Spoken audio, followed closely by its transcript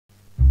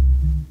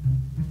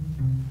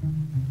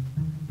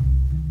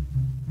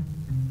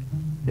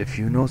If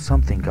you know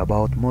something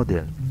about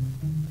model,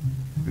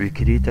 we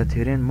create a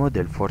terrain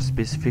model for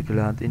specific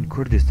land in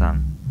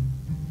Kurdistan.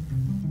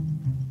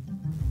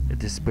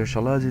 It is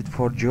specialized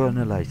for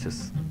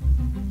geoanalysis.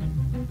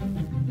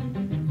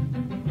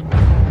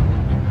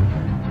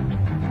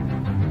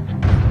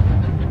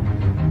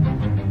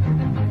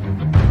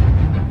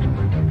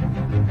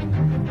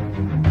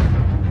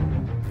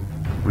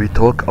 We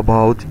talk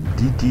about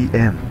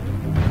DTM.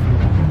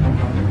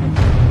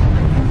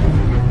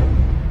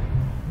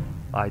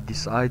 I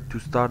decided to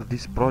start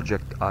this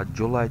project at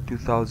July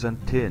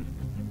 2010.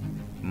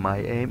 My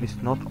aim is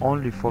not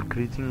only for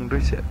creating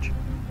research,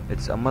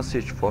 it's a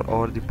message for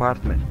our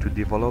department to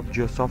develop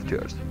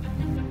geosoftwares.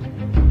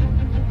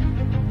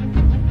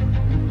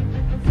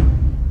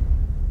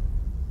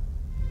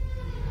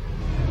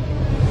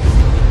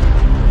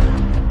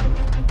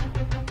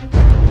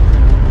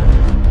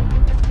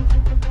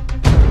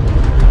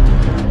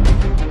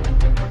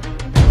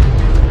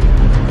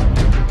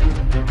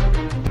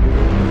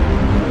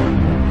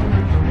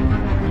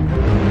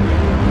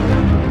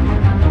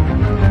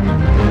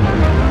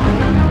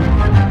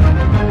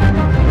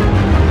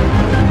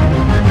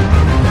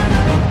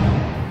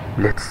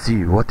 Let's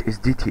see what is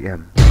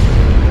DTM.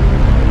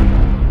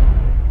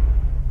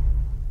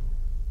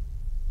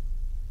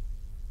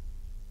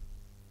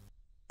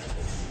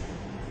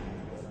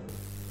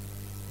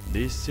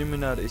 This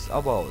seminar is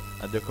about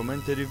a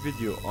documentary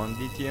video on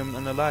DTM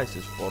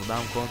analysis for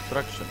dam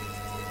construction.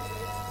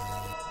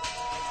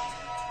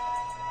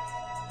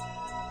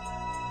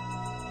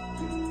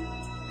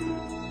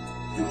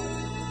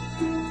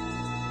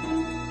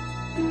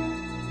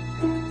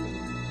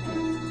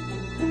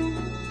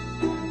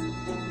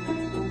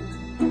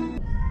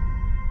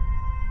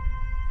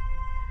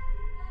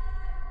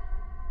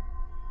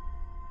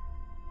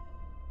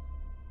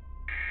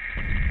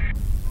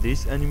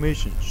 This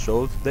animation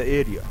shows the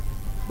area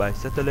by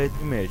satellite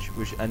image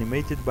which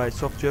animated by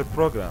software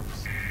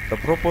programs. The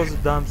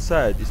proposed dam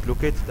site is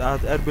located at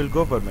Erbil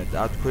government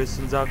at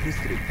Kurdistan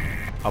district,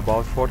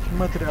 about 40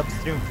 meters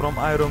upstream from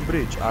Iron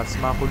Bridge at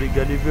Smaquly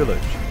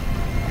village.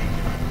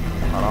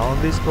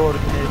 Around this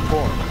coordinate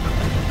point,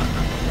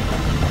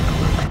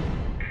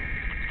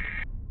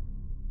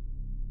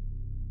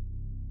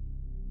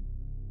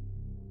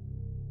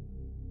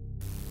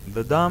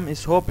 the dam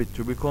is hoped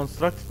to be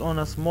constructed on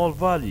a small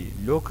valley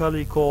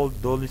locally called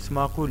Doly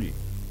Smaquly.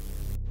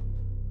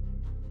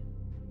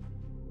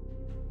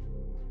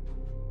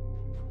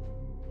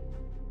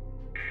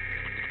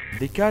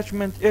 The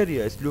catchment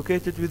area is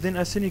located within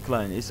a scenic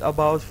line, is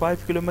about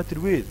 5 km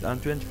width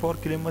and 24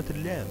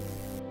 km length,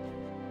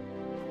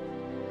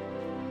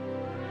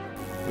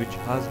 which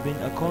has been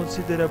a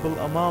considerable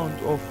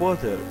amount of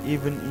water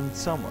even in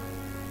summer.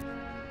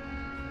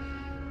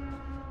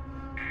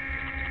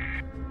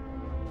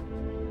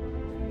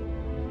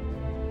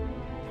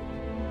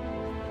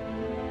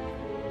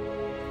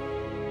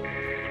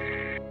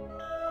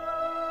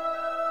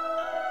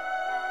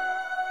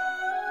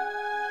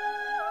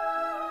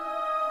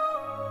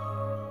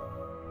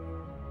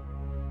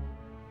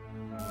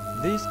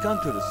 These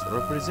contours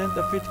represent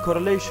a fit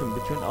correlation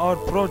between our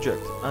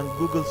project and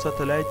Google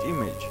satellite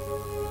image.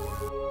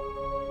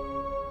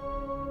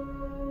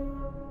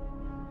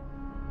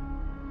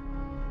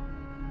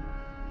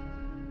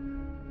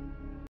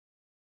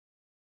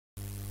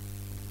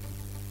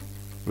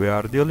 We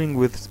are dealing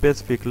with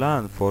specific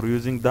land for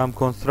using dam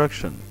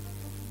construction.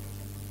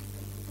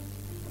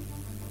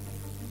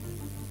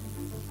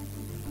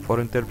 For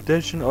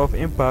interpretation of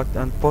impact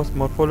and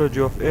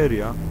post-morphology of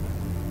area,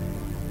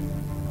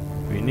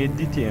 we need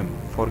DTM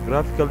for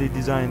graphically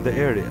design the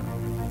area.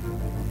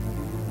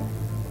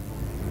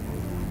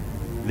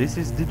 This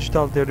is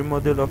digital 3D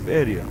model of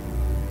area.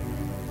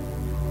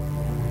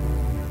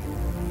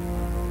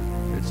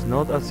 It's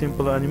not a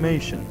simple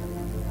animation.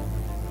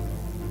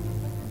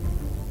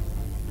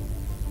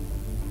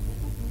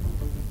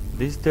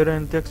 This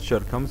terrain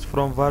texture comes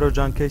from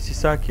Varojan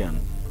Kaysisakian.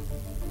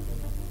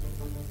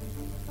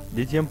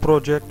 DTM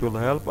project will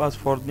help us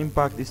for the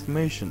impact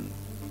estimation.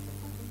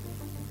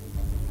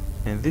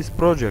 In this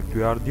project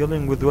we are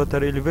dealing with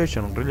water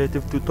elevation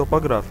relative to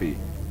topography.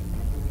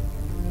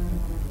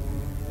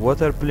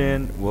 Water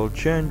plane will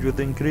change with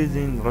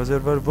increasing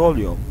reservoir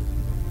volume.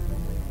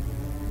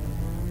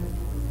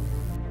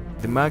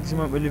 The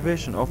maximum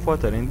elevation of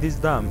water in this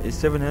dam is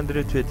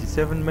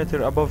 727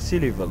 meters above sea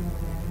level,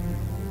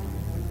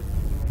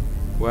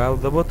 while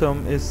the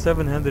bottom is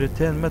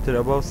 710 meters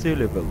above sea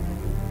level.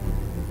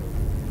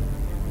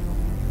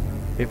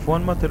 If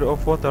 1 meter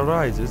of water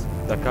rises,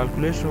 the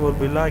calculation will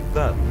be like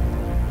that.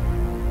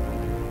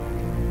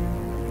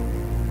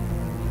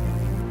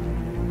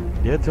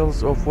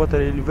 Details of water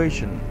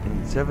elevation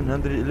in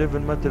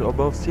 711 meters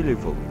above sea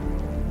level.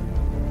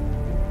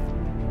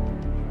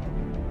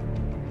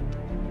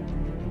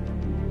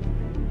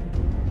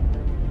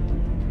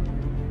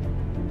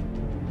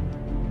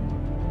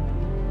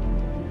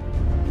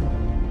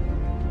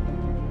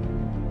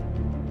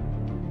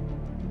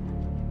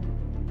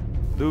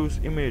 Those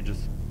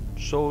images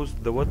shows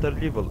the water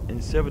level in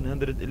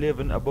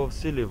 711 above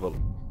sea level.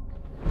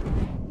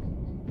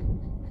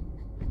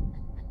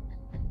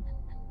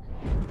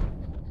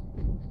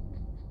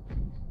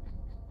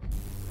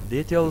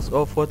 Details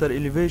of water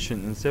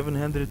elevation in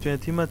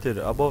 720 meters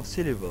above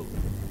sea level.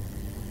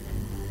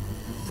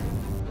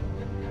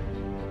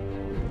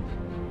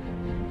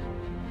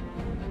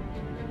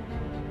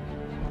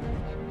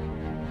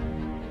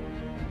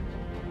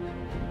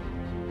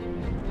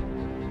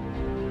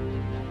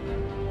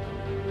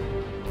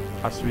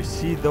 As we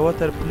see, the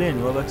water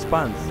plane will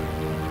expand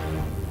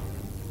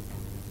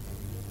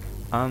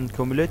and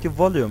cumulative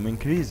volume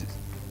increases.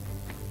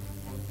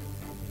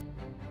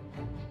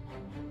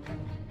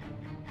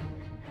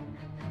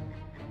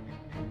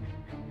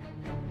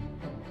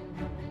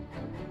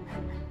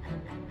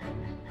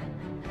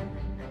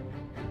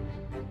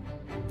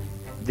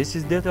 This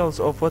is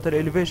details of water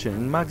elevation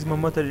in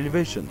maximum water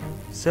elevation,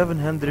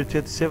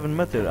 727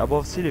 meters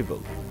above sea level.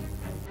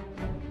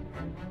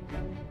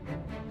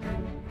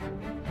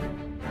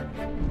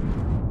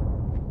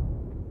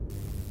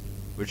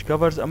 Which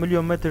covers a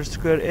million meter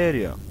square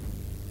area.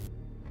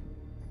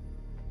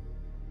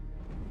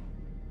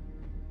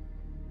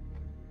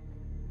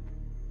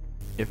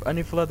 If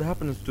any flood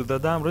happens to the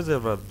dam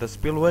reservoir, the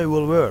spillway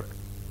will work.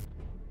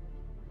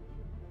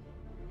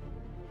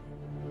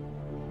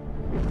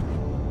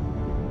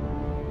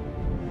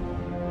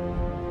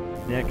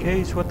 In a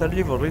case water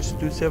level reaches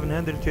to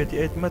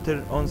 728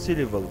 meters on sea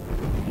level,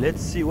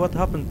 let's see what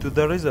happened to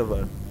the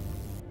reservoir.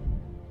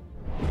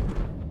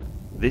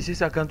 This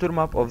is a contour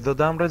map of the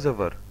dam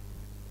reservoir.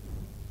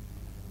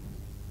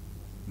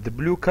 The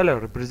blue color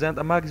represents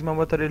a maximum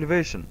water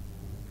elevation.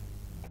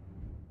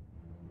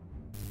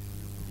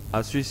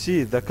 As we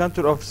see, the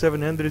contour of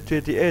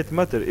 728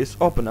 meters is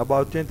open,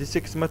 about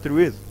 26 meters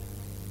width.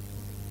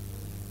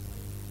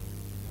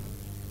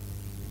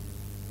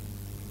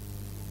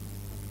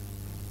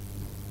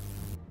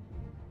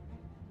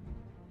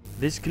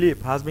 This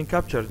clip has been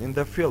captured in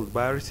the field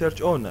by a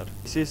research owner.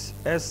 This is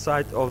east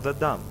side of the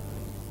dam.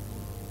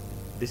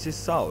 This is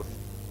south.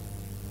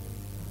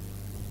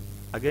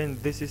 Again,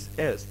 this is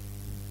east.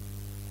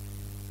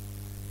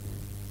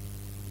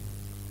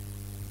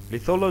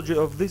 Lithology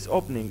of this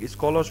opening is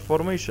collage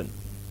formation.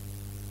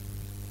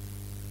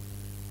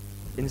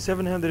 In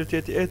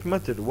 728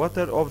 meters,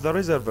 water of the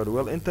reservoir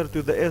will enter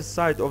to the east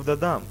side of the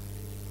dam.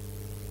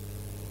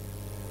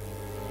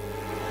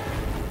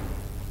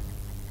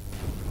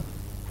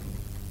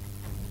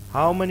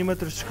 How many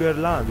meters square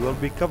land will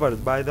be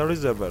covered by the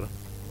reservoir?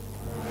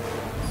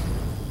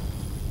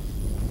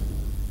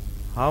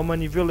 How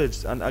many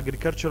villages and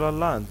agricultural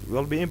land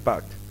will be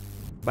impacted?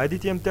 By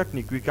DTM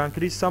technique we can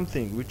create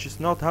something which is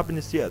not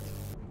happening yet.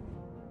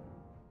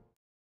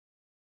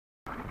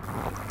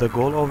 The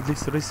goal of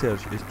this research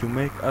is to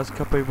make us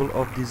capable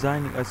of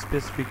designing a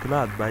specific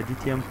land by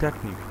DTM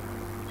technique.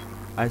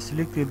 I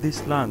selected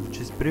this land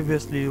which is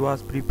previously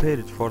was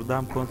prepared for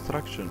dam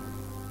construction.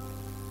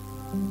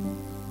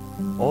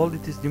 All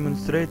it is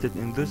demonstrated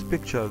in this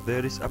picture,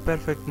 there is a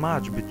perfect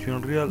match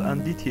between real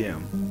and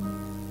DTM.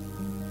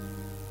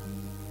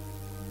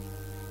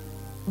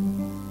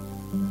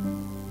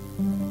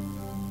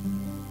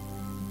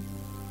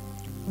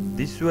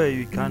 This way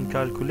we can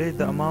calculate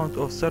the amount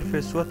of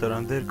surface water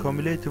and their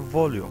cumulative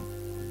volume.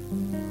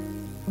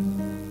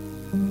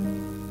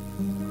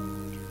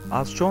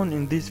 As shown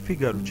in this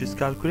figure, which is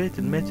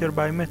calculated meter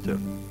by meter.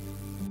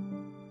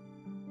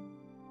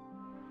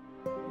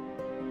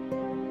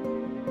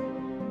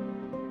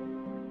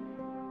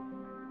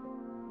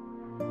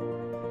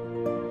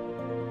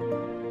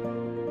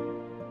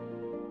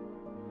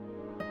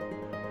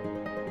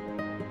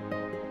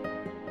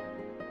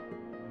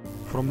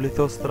 From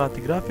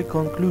lithostratigraphic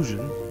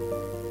conclusion,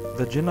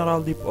 the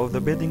general dip of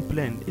the bedding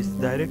plane is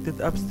directed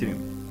upstream.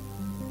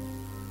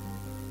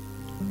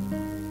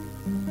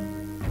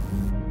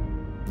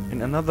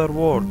 In another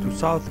word, to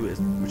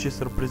southwest, which is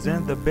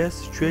represent the best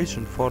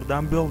situation for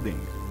dam building.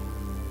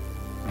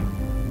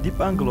 Dip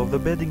angle of the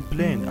bedding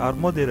plane are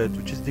moderate,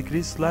 which is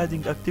decreased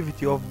sliding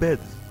activity of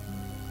beds.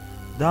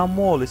 Dam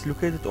wall is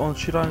located on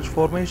Shiranj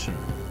formation.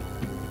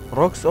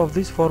 Rocks of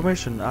this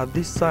formation at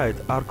this site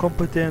are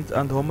competent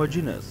and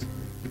homogeneous.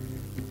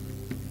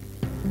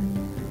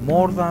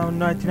 More than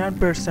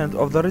 99%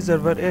 of the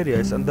reservoir area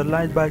is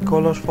underlined by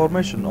collage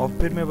formation of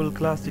permeable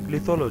clastic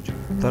lithology.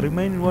 The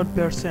remaining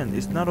 1%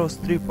 is narrow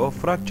strip of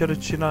fractured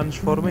Shiranj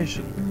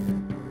formation.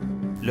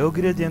 Low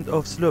gradient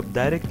of slope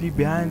directly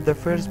behind the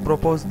first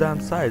proposed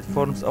dam site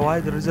forms a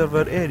wide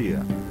reservoir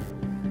area.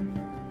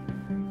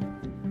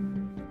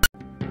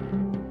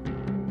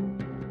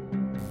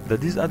 The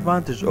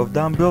disadvantage of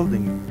dam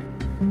building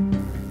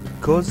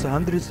caused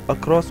hundreds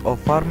across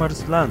of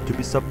farmers' land to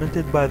be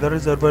submitted by the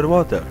reservoir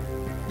water.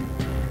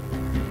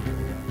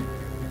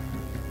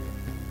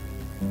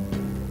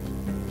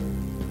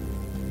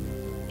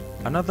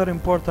 Another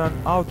important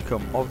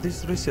outcome of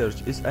this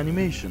research is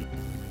animation.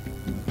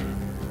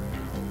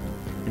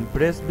 In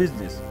press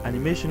business,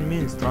 animation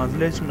means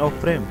translation of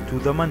frame to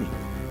the money.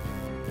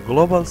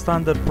 Global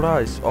standard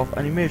price of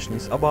animation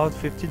is about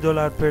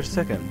 $50 per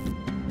second.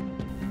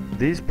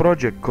 This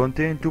project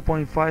contained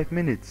 2.5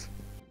 minutes.